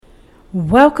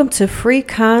Welcome to Free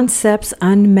Concepts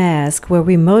Unmasked, where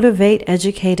we motivate,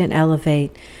 educate, and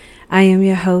elevate. I am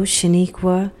your host,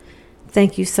 Shaniqua.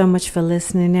 Thank you so much for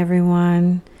listening,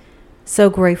 everyone. So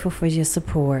grateful for your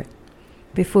support.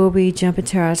 Before we jump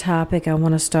into our topic, I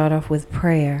want to start off with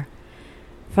prayer.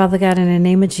 Father God, in the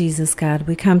name of Jesus, God,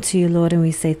 we come to you, Lord, and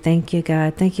we say thank you,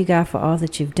 God. Thank you, God, for all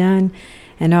that you've done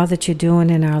and all that you're doing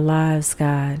in our lives,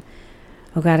 God.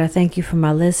 Oh, God, I thank you for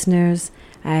my listeners.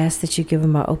 I ask that you give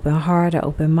them an open heart, an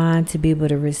open mind to be able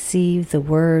to receive the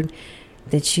word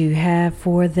that you have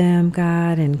for them,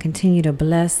 God, and continue to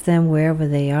bless them wherever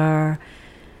they are.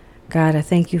 God, I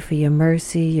thank you for your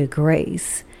mercy, your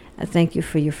grace. I thank you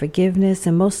for your forgiveness.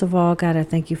 And most of all, God, I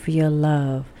thank you for your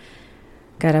love.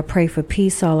 God, I pray for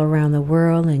peace all around the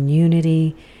world and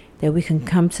unity, that we can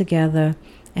come together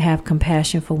and have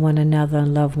compassion for one another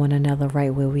and love one another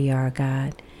right where we are,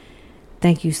 God.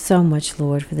 Thank you so much,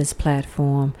 Lord, for this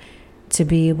platform, to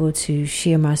be able to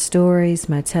share my stories,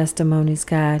 my testimonies,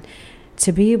 God,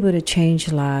 to be able to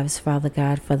change lives, Father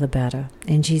God, for the better.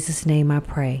 In Jesus' name I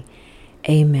pray.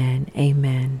 Amen.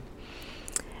 Amen.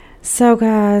 So,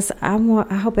 guys, I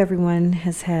hope everyone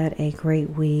has had a great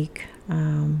week.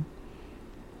 I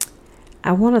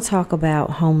want to talk about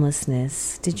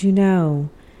homelessness. Did you know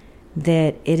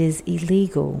that it is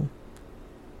illegal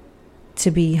to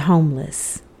be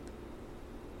homeless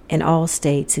in all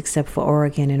states except for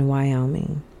Oregon and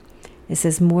Wyoming? It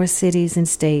says more cities and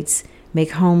states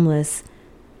make homeless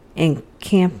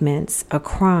encampments a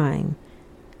crime,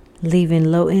 leaving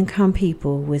low-income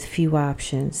people with few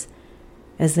options.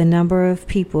 As the number of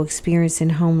people experiencing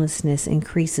homelessness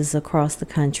increases across the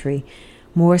country,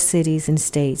 more cities and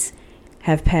states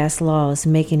have passed laws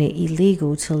making it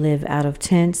illegal to live out of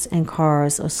tents and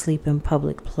cars or sleep in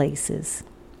public places.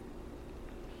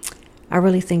 I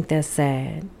really think that's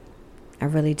sad. I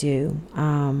really do.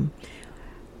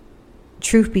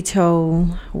 Truth be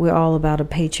told, we're all about a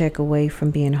paycheck away from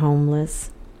being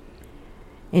homeless.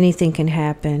 Anything can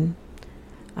happen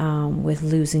with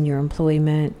losing your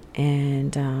employment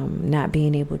and not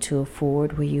being able to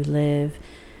afford where you live.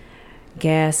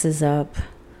 Gas is up.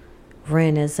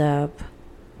 Rent is up.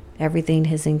 Everything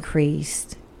has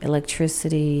increased.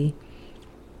 Electricity,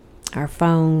 our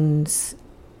phones,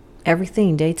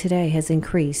 everything day to day has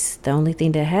increased. The only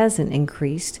thing that hasn't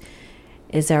increased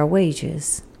is our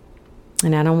wages.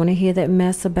 And I don't want to hear that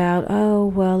mess about, oh,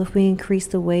 well, if we increase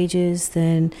the wages,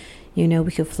 then,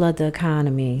 we could flood the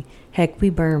economy. Heck,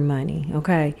 we burn money,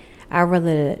 okay? I'd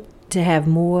rather to have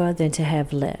more than to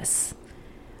have less.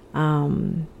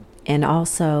 And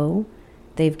also,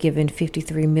 they've given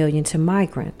 $53 million to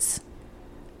migrants.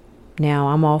 Now,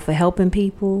 I'm all for helping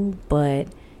people, but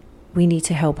we need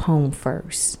to help home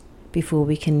first before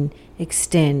we can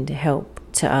extend help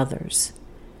to others.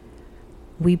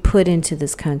 We put into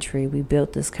this country, we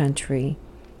built this country.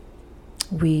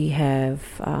 We have,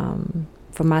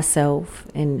 for myself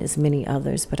and as many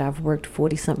others, but I've worked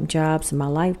 40-something jobs in my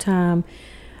lifetime.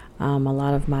 A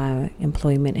lot of my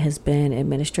employment has been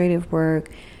administrative work,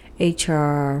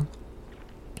 HR,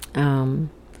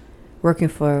 working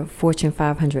for Fortune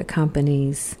 500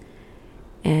 companies.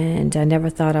 And I never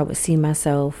thought I would see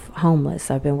myself homeless.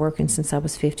 I've been working since I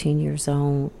was 15 years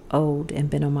old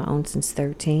and been on my own since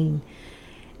 13.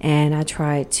 And I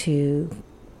tried to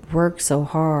work so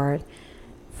hard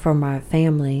for my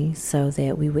family so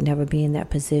that we would never be in that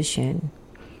position.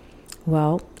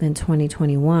 Well, in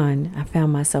 2021, I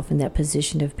found myself in that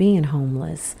position of being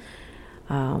homeless.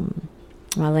 My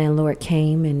landlord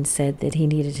came and said that he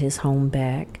needed his home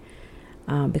back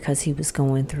because he was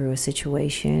going through a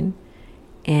situation.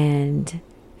 And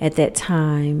at that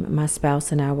time, my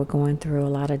spouse and I were going through a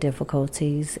lot of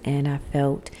difficulties, and I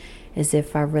felt as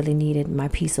if I really needed my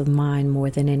peace of mind more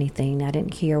than anything. I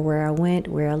didn't care where I went,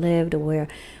 where I lived, or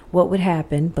what would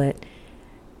happen. But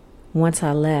once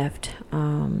I left,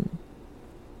 I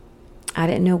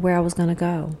didn't know where I was going to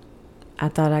go. I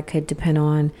thought I could depend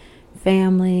on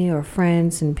family or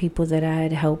friends and people that I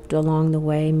had helped along the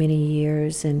way many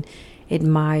years and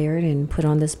admired and put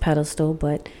on this pedestal,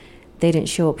 but they didn't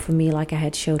show up for me like I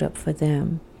had showed up for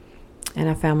them. And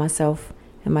I found myself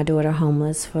and my daughter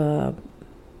homeless for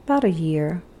about a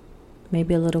year,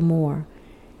 maybe a little more.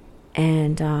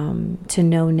 And to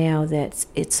know now that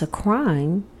it's a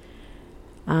crime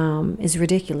is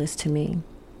ridiculous to me.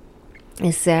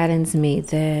 It saddens me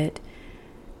that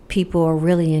people are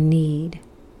really in need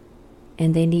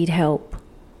and they need help.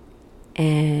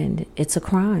 And it's a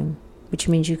crime, which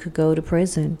means you could go to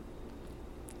prison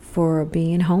for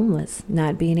being homeless,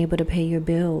 not being able to pay your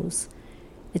bills.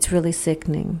 It's really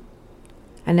sickening.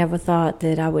 I never thought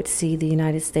that I would see the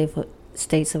United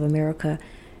States of America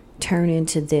turn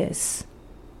into this.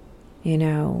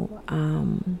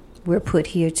 We're put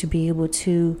here to be able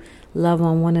to love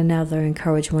on one another,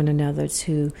 encourage one another,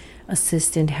 to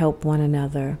assist and help one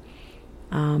another,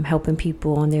 helping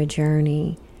people on their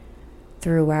journey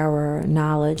through our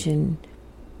knowledge and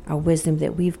our wisdom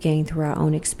that we've gained through our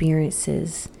own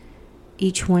experiences.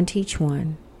 Each one teach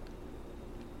one.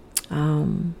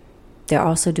 They're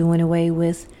also doing away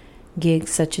with gigs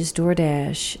such as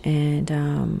DoorDash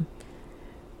and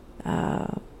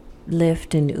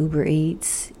Lyft and Uber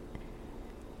Eats.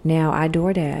 Now, I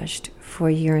DoorDashed for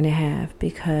a year and a half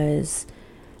because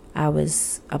I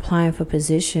was applying for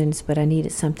positions, but I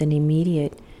needed something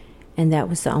immediate, and that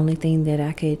was the only thing that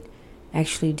I could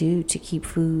actually do to keep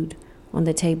food on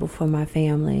the table for my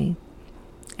family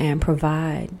and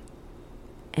provide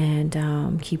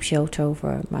and keep shelter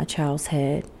over my child's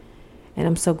head. And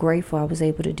I'm so grateful I was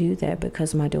able to do that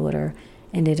because my daughter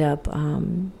ended up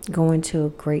going to a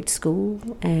great school,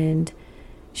 and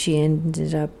she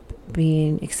ended up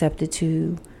being accepted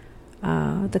to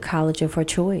the college of her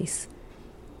choice.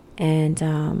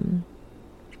 And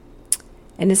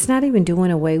it's not even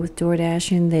doing away with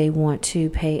DoorDashing. They want to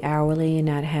pay hourly and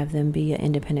not have them be an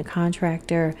independent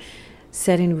contractor,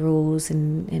 setting rules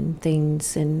and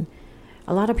things. And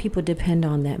a lot of people depend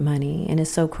on that money. And it's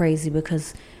so crazy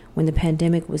because when the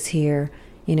pandemic was here,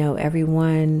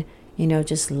 everyone,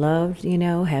 just loved,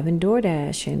 having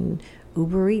DoorDash and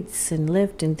Uber Eats and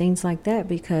Lyft and things like that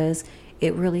because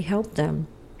it really helped them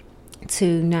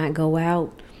to not go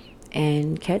out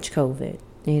and catch COVID.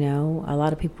 A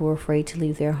lot of people were afraid to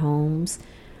leave their homes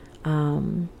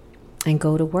and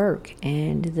go to work,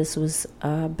 and this was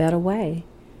a better way.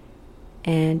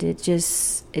 And it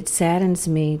saddens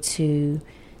me to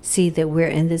see that we're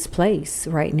in this place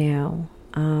right now.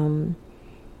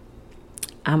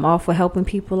 I'm all for helping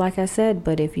people, like I said,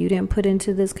 but if you didn't put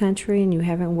into this country and you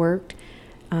haven't worked,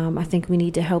 I think we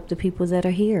need to help the people that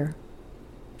are here,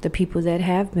 the people that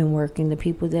have been working, the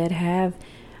people that have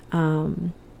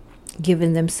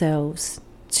given themselves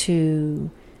to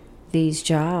these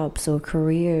jobs or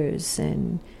careers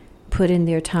and put in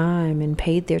their time and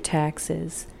paid their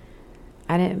taxes.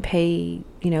 I didn't pay,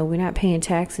 we're not paying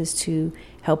taxes to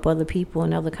help other people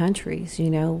in other countries. We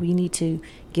need to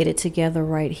get it together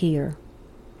right here.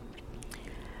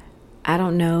 I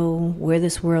don't know where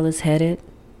this world is headed.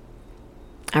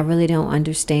 I really don't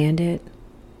understand it.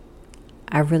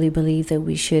 I really believe that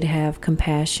we should have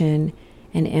compassion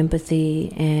and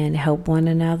empathy and help one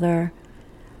another.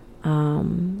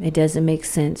 It doesn't make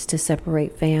sense to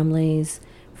separate families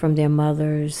from their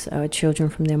mothers, children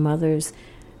from their mothers,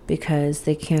 because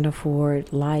they can't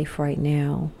afford life right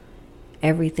now.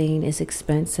 Everything is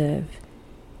expensive.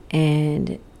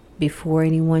 And before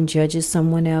anyone judges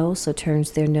someone else or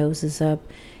turns their noses up,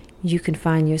 you can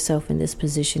find yourself in this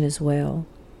position as well.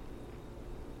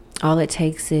 All it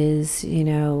takes is,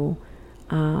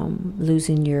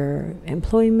 losing your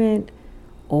employment,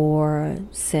 or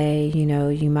say,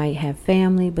 you might have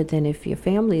family, but then if your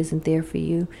family isn't there for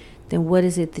you, then what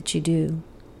is it that you do?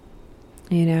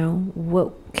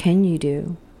 What can you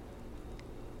do?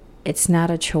 It's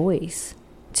not a choice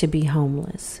to be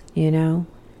homeless,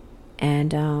 and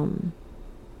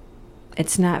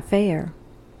it's not fair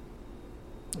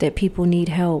that people need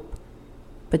help,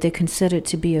 but they're considered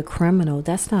to be a criminal.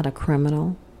 That's not a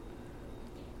criminal.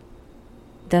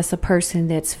 That's a person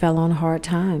that's fell on hard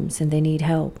times and they need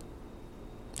help.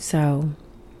 So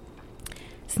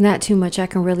it's not too much I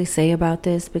can really say about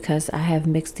this because I have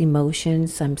mixed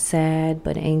emotions. I'm sad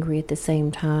but angry at the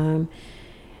same time.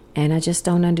 And I just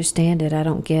don't understand it. I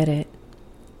don't get it.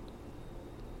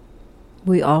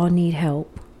 We all need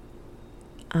help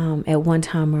at one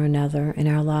time or another in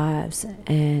our lives.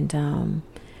 And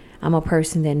I'm a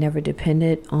person that never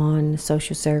depended on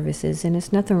social services. And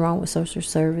there's nothing wrong with social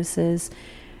services,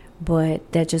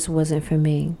 but that just wasn't for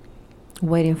me.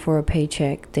 Waiting for a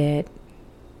paycheck that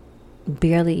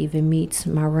barely even meets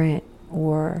my rent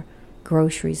or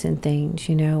groceries and things,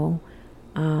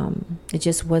 it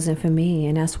just wasn't for me.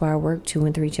 And that's why I worked 2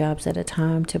 and 3 jobs at a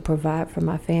time to provide for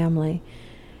my family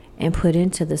and put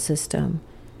into the system,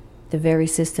 the very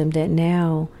system that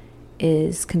now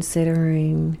is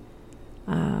considering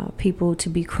people to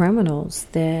be criminals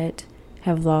that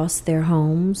have lost their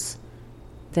homes,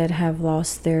 that have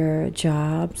lost their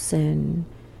jobs, and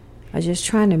are just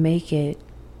trying to make it.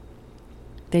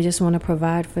 They just want to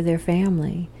provide for their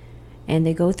family. And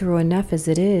they go through enough as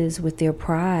it is with their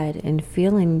pride and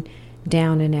feeling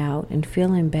down and out and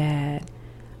feeling bad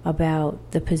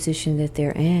about the position that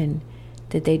they're in,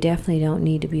 that they definitely don't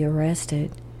need to be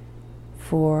arrested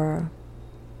for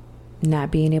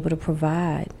not being able to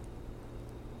provide.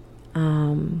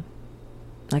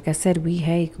 Like I said,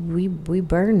 we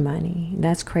burn money.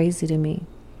 That's crazy to me.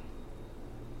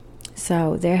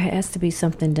 So there has to be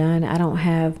something done. I don't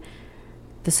have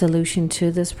the solution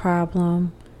to this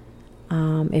problem.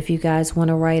 If you guys want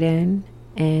to write in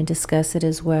and discuss it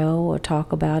as well, or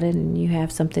talk about it, and you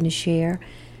have something to share,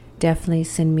 definitely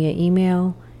send me an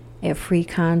email at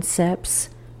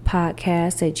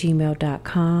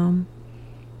freeconceptspodcast@gmail.com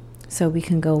so we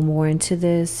can go more into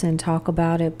this and talk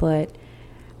about it. But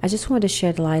I just wanted to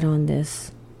shed light on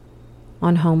this,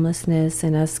 on homelessness,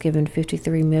 and us giving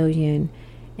 $53 million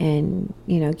and,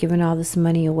 giving all this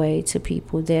money away to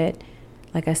people that,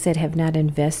 like I said, have not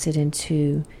invested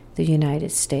into the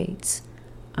United States.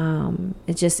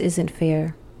 It just isn't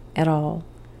fair at all.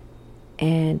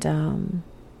 And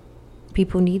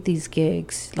people need these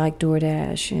gigs like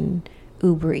DoorDash and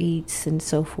Uber Eats and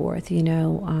so forth,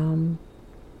 It's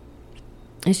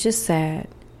just sad.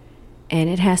 And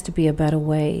it has to be a better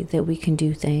way that we can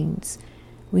do things.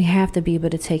 We have to be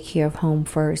able to take care of home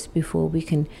first before we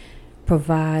can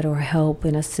provide or help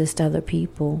and assist other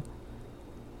people.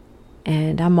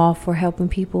 And I'm all for helping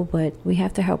people, but we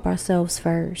have to help ourselves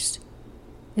first.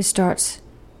 It starts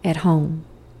at home.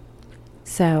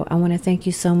 So I want to thank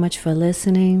you so much for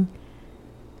listening.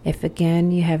 If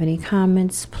again you have any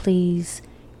comments, please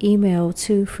email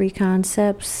to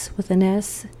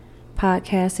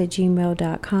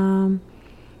freeconcepts@gmail.com.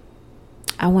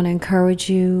 I want to encourage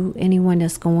you, anyone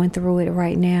that's going through it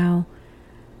right now,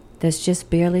 that's just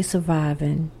barely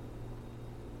surviving,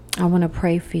 I want to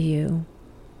pray for you.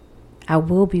 I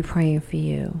will be praying for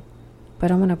you,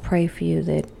 but I want to pray for you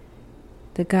that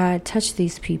God touch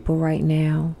these people right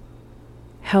now.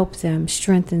 Help them,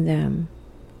 strengthen them,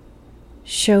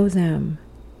 show them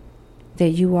that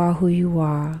you are who you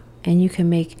are and you can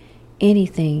make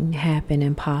anything happen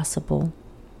and possible.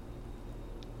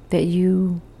 That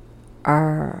you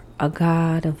are a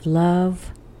God of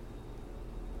love,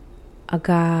 a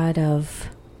God of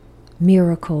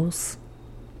miracles.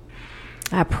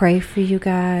 I pray for you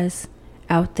guys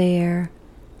out there.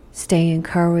 Stay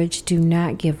encouraged. Do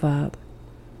not give up.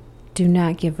 Do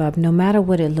not give up. No matter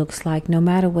what it looks like, no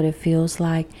matter what it feels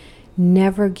like,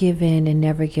 never give in and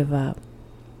never give up.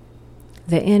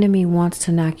 The enemy wants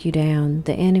to knock you down.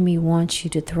 The enemy wants you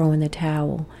to throw in the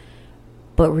towel,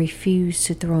 but refuse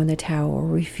to throw in the towel,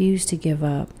 refuse to give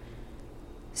up.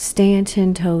 Stand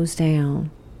 10 toes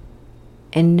down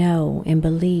and know and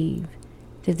believe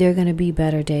that there are going to be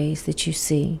better days that you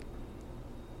see.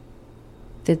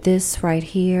 That this right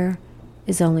here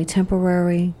is only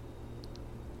temporary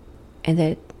and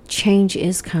that change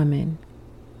is coming.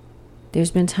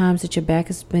 There's been times that your back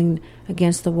has been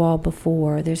against the wall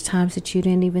before. There's times that you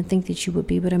didn't even think that you would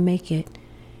be able to make it.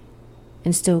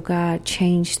 And still God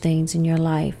changed things in your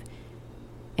life.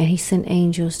 And He sent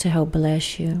angels to help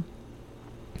bless you.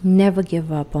 Never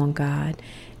give up on God.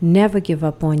 Never give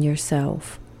up on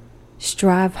yourself.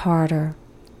 Strive harder.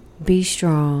 Be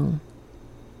strong.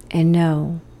 And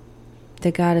know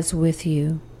that God is with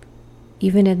you.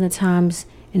 Even in the times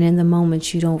and in the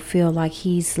moments you don't feel like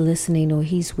He's listening or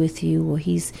He's with you or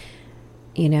He's,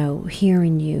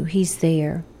 hearing you. He's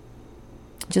there.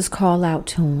 Just call out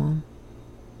to Him.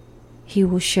 He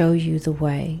will show you the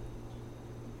way.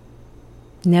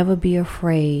 Never be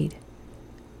afraid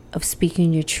of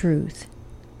speaking your truth.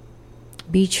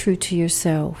 Be true to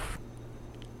yourself.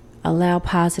 Allow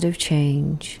positive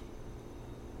change.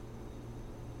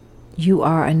 You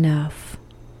are enough.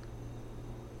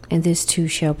 And this too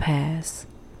shall pass.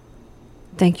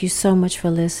 Thank you so much for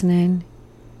listening.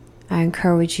 I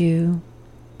encourage you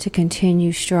to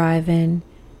continue striving.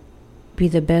 Be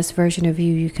the best version of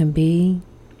you can be.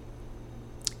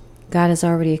 God has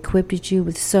already equipped you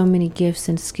with so many gifts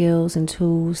and skills and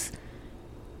tools.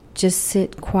 Just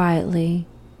sit quietly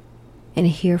and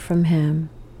hear from Him.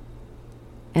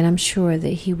 And I'm sure that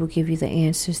He will give you the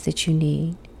answers that you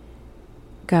need.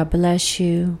 God bless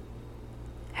you.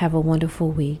 Have a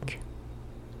wonderful week.